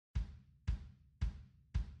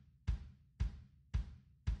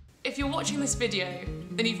If you're watching this video,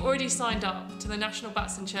 then you've already signed up to the National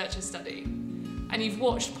Bats and Churches study, and you've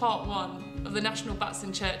watched part 1 of the National Bats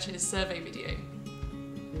and Churches survey video.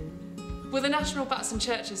 With the National Bats and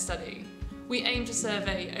Churches study, we aim to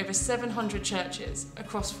survey over 700 churches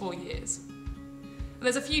across 4 years. And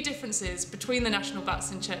there's a few differences between the National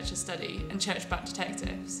Bats and Churches study and church bat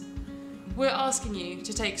detectives. We're asking you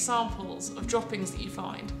to take samples of droppings that you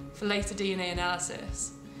find for later DNA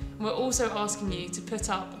analysis. And we're also asking you to put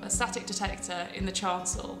up a static detector in the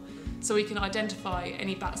chancel so we can identify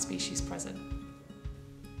any bat species present.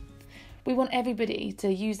 We want everybody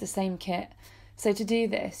to use the same kit, so to do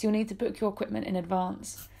this you'll need to book your equipment in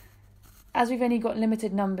advance. As we've only got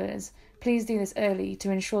limited numbers, please do this early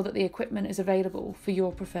to ensure that the equipment is available for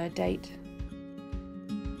your preferred date.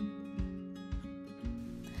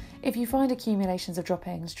 If you find accumulations of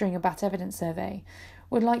droppings during a bat evidence survey,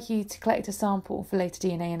 we'd like you to collect a sample for later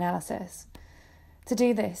DNA analysis. To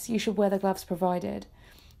do this, you should wear the gloves provided.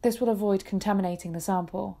 This will avoid contaminating the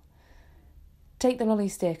sample. Take the lolly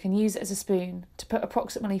stick and use it as a spoon to put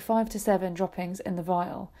approximately 5 to 7 droppings in the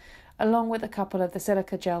vial, along with a couple of the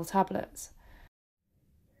silica gel tablets.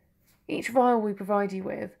 Each vial we provide you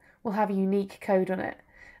with will have a unique code on it,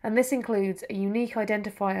 and this includes a unique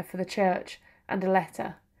identifier for the church and a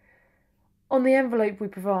letter. On the envelope we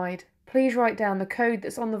provide, please write down the code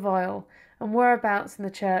that's on the vial and whereabouts in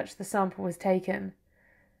the church the sample was taken.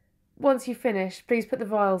 Once you've finished, please put the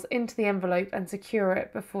vials into the envelope and secure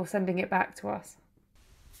it before sending it back to us.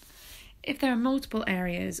 If there are multiple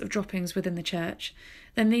areas of droppings within the church,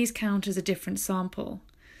 then these count as a different sample.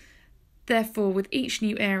 Therefore, with each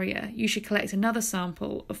new area, you should collect another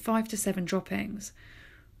sample of 5 to 7 droppings,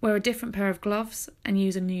 wear a different pair of gloves and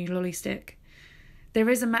use a new lolly stick. There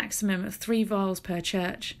is a maximum of 3 vials per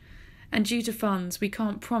church, and due to funds we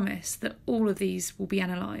can't promise that all of these will be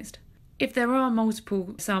analysed. If there are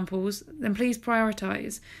multiple samples, then please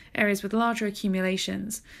prioritise areas with larger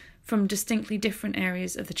accumulations from distinctly different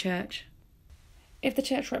areas of the church. If the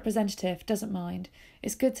church representative doesn't mind,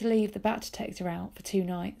 it's good to leave the bat detector out for 2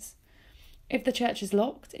 nights. If the church is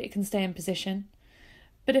locked, it can stay in position,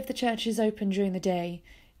 but if the church is open during the day,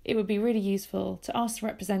 it would be really useful to ask the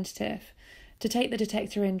representative to take the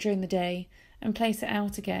detector in during the day and place it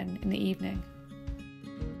out again in the evening.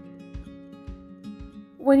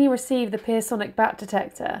 When you receive the Pearsonic bat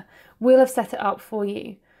detector, we'll have set it up for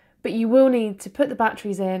you, but you will need to put the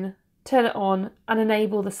batteries in, turn it on and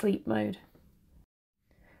enable the sleep mode.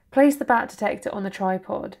 Place the bat detector on the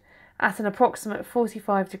tripod at an approximate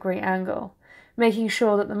 45-degree angle, making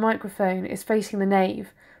sure that the microphone is facing the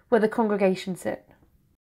nave where the congregation sit.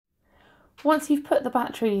 Once you've put the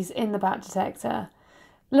batteries in the bat detector,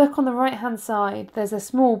 look on the right hand side, there's a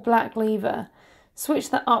small black lever. Switch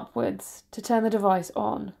that upwards to turn the device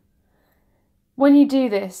on. When you do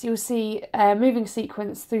this, you'll see a moving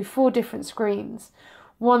sequence through 4 different screens,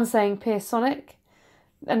 one saying Pearsonic,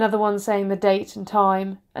 another one saying the date and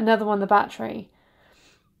time, another one the battery,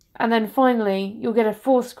 and then finally you'll get a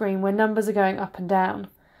 4th screen where numbers are going up and down.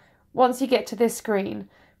 Once you get to this screen,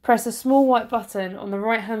 press a small white button on the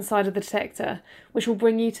right hand side of the detector, which will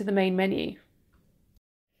bring you to the main menu.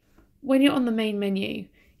 When you're on the main menu,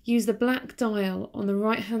 use the black dial on the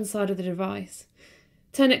right hand side of the device.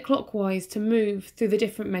 Turn it clockwise to move through the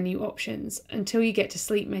different menu options until you get to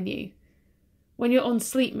sleep menu. When you're on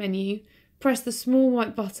sleep menu, press the small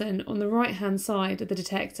white button on the right hand side of the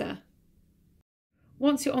detector.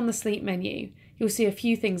 Once you're on the sleep menu, you'll see a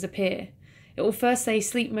few things appear. It will first say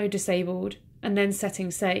sleep mode disabled and then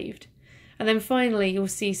settings saved. And then finally you'll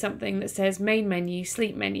see something that says main menu,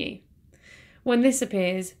 sleep menu. When this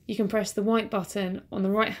appears, you can press the white button on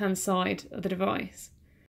the right hand side of the device.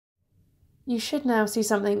 You should now see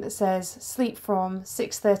something that says sleep from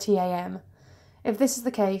 6:30 AM. If this is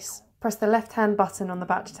the case, press the left hand button on the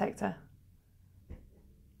bat detector.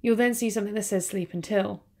 You'll then see something that says sleep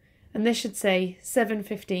until, and this should say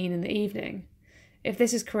 7:15 in the evening. If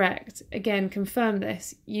this is correct, again confirm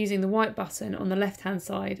this using the white button on the left hand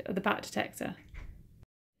side of the bat detector.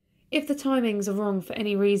 If the timings are wrong for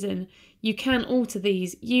any reason, you can alter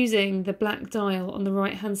these using the black dial on the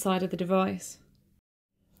right hand side of the device.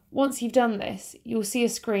 Once you've done this, you'll see a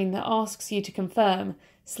screen that asks you to confirm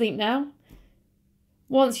sleep now.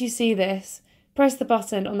 Once you see this, press the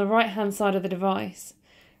button on the right hand side of the device.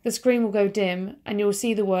 The screen will go dim and you'll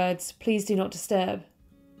see the words please do not disturb.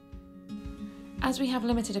 As we have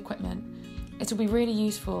limited equipment, it will be really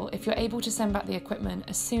useful if you're able to send back the equipment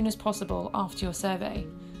as soon as possible after your survey.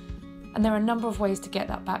 And there are a number of ways to get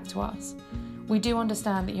that back to us. We do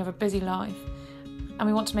understand that you have a busy life and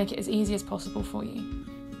we want to make it as easy as possible for you.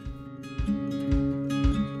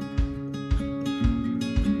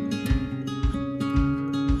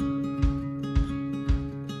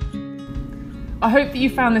 I hope that you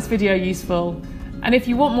found this video useful, and if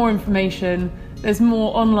you want more information, there's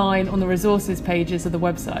more online on the resources pages of the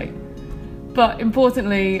website. But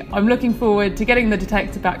importantly, I'm looking forward to getting the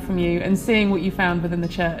detector back from you and seeing what you found within the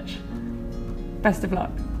church. Best of luck.